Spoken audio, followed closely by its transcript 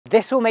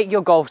This will make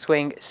your golf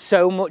swing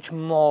so much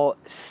more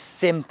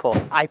simple,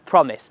 I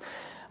promise.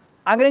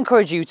 I'm going to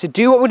encourage you to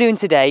do what we're doing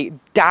today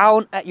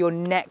down at your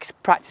next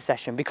practice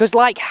session, because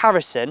like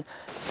Harrison,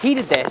 he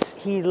did this,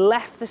 he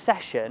left the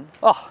session,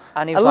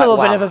 and he was like, wow, a little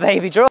bit of a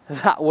baby draw.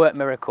 That worked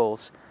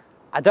miracles.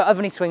 I don't have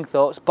any swing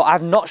thoughts, but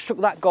I've not struck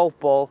that golf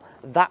ball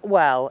that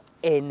well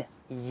in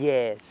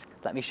years.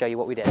 Let me show you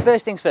what we did.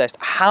 First things first,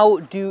 how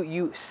do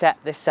you set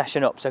this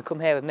session up? So come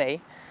here with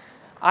me.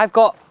 I've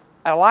got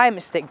an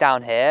alignment stick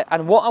down here,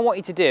 and what I want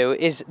you to do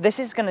is, this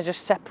is going to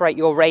just separate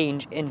your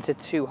range into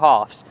two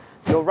halves.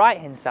 Your right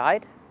hand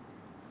side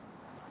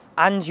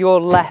and your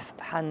left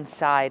hand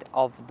side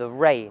of the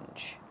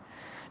range.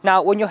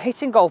 Now when you're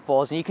hitting golf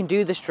balls, and you can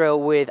do this drill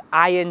with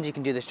irons, you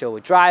can do this drill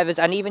with drivers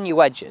and even your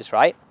wedges,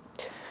 right?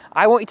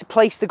 I want you to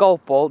place the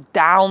golf ball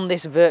down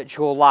this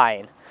virtual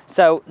line.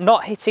 So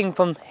not hitting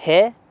from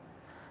here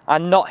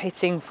and not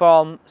hitting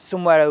from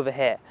somewhere over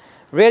here.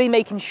 Really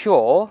making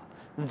sure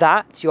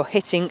that you're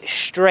hitting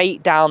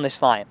straight down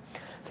this line.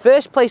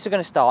 First place we're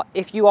going to start,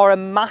 if you are a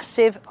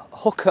massive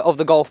hooker of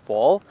the golf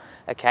ball,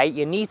 okay,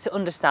 you need to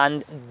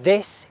understand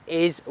this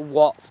is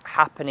what's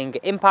happening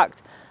at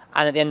impact,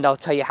 and at the end I'll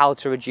tell you how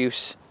to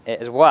reduce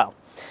it as well.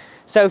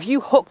 So if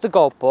you hook the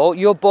golf ball,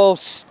 your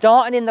ball's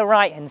starting in the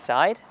right hand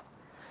side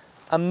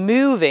and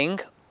moving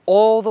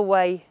all the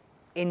way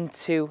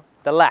into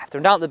the left.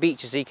 I'm down at the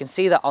beaches, so you can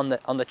see that on the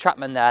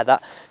TrackMan there,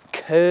 that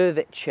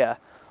curvature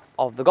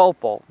of the golf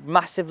ball,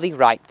 massively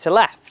right to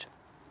left.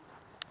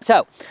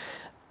 So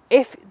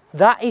if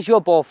that is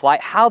your ball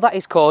flight, how that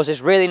is caused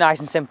is really nice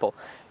and simple.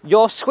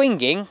 You're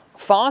swinging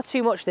far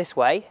too much this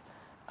way,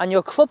 and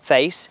your club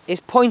face is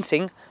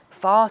pointing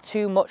far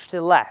too much to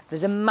the left.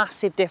 There's a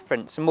massive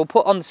difference, and we'll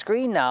put on the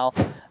screen now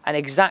an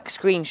exact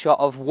screenshot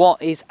of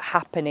what is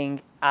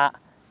happening at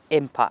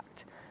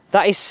impact.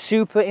 That is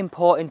super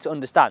important to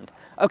understand.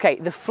 Okay,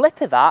 the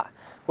flip of that,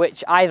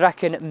 which I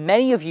reckon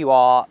many of you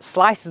are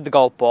slices of the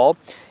golf ball,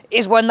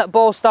 is when that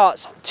ball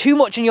starts too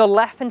much on your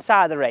left hand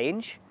side of the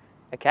range,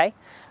 okay,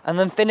 and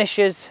then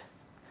finishes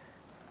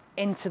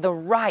into the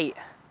right,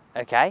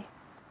 okay.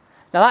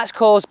 Now that's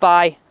caused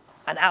by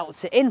an out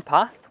to in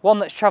path, one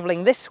that's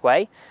traveling this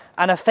way,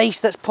 and a face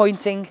that's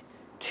pointing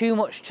too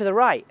much to the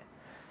right.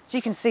 So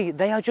you can see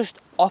they are just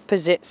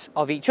opposites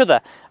of each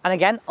other. And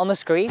again, on the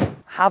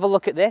screen, have a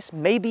look at this,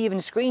 maybe even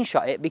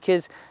screenshot it,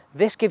 because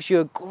this gives you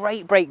a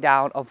great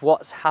breakdown of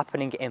what's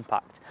happening at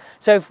impact.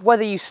 So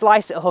whether you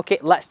slice it or hook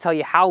it, let's tell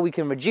you how we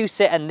can reduce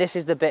it. And this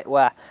is the bit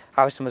where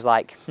Harrison was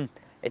like,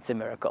 it's a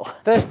miracle.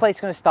 First place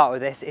I'm going to start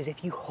with this is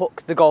if you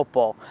hook the golf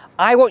ball.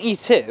 I want you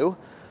to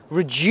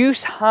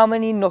reduce how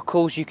many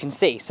knuckles you can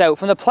see. So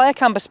from the player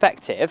cam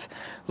perspective,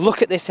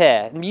 look at this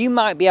here. You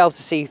might be able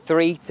to see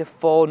 3 to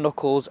 4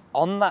 knuckles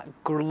on that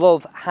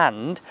glove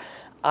hand.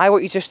 I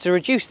want you just to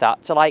reduce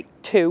that to like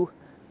 2,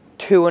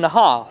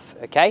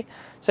 2.5, okay?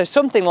 So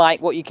something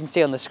like what you can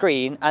see on the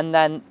screen, and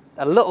then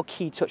a little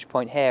key touch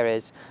point here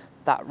is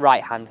that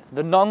right hand,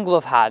 the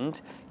non-glove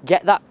hand,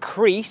 get that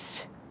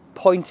crease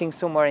pointing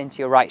somewhere into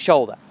your right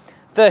shoulder.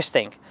 First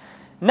thing.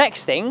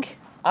 Next thing,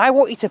 I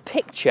want you to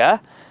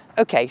picture,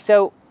 okay,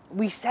 so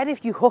we said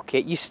if you hook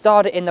it, you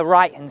start it in the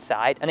right hand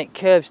side and it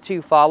curves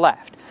too far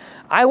left.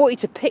 I want you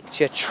to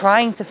picture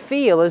trying to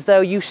feel as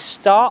though you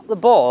start the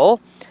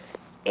ball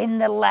in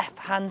the left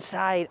hand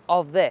side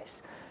of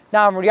this.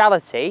 Now in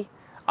reality,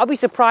 I'll be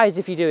surprised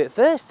if you do it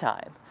first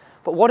time,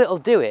 but what it'll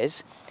do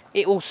is,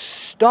 it will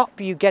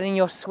stop you getting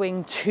your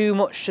swing too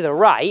much to the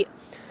right.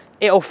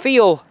 It'll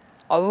feel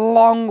a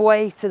long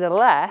way to the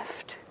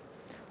left,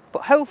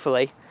 but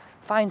hopefully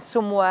find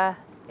somewhere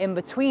in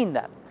between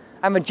them.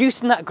 And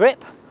reducing that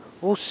grip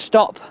will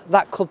stop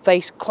that club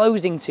face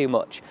closing too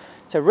much.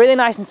 So really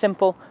nice and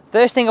simple.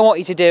 First thing I want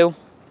you to do,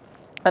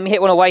 let me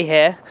hit one away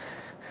here,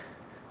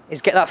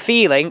 is get that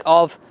feeling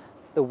of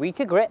the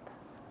weaker grip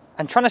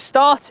and trying to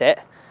start it,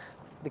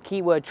 the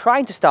key word,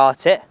 trying to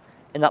start it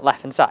in that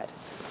left hand side.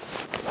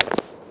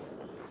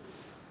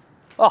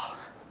 Oh,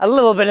 a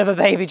little bit of a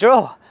baby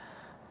draw.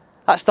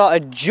 That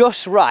started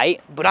just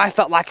right, but I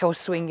felt like I was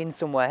swinging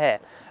somewhere here.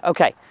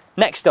 Okay,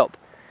 next up.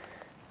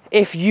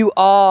 If you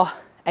are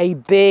a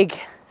big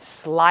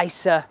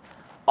slicer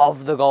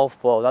of the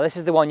golf ball. Now this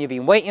is the one you've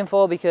been waiting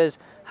for, because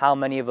how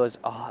many of us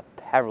are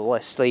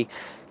perilously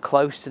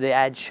close to the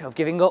edge of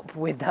giving up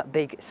with that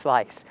big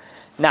slice?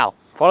 Now,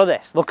 follow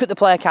this. Look at the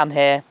player cam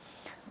here.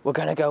 We're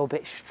gonna go a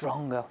bit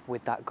stronger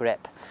with that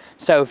grip.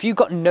 So if you've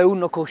got no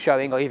knuckle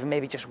showing, or even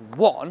maybe just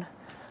one,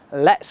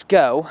 let's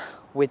go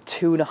with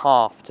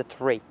 2.5 to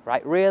 3,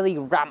 right? Really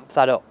ramp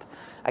that up.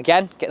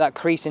 Again, get that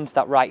crease into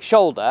that right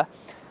shoulder.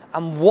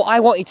 And what I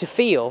want you to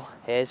feel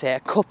is here, a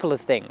couple of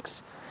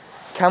things.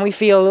 Can we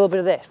feel a little bit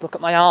of this? Look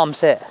at my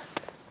arms here,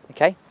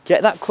 okay?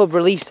 Get that club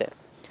releasing.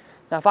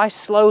 Now if I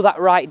slow that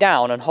right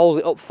down and hold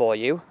it up for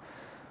you,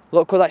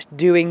 look what that's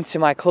doing to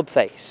my club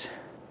face.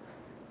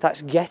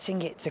 That's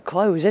getting it to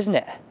close, isn't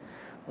it?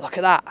 Look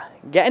at that,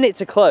 getting it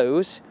to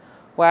close,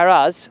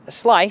 whereas a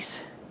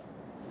slice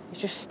is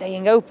just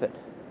staying open.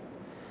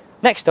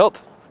 Next up,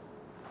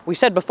 we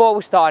said before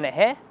we're starting it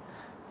here,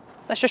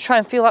 let's just try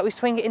and feel like we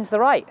swing it into the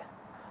right.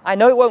 I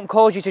know it won't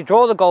cause you to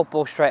draw the golf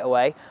ball straight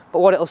away, but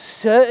what it'll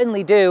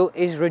certainly do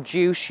is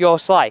reduce your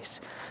slice.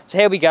 So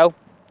here we go,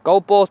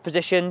 golf ball's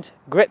positioned,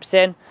 grips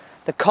in.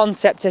 The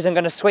concept is I'm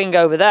going to swing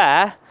over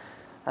there,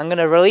 I'm going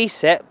to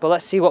release it, but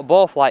let's see what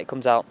ball flight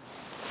comes out.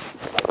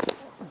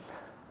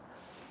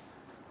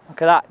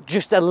 Look at that,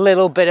 just a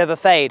little bit of a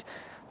fade.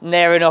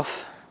 Near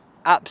enough,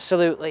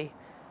 absolutely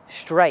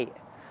straight.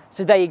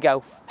 So there you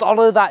go,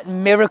 follow that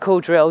miracle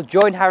drill.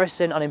 Join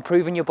Harrison on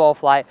improving your ball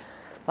flight.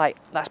 Like,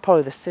 that's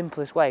probably the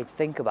simplest way to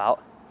think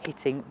about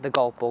hitting the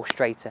golf ball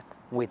straighter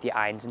with your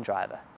irons and driver.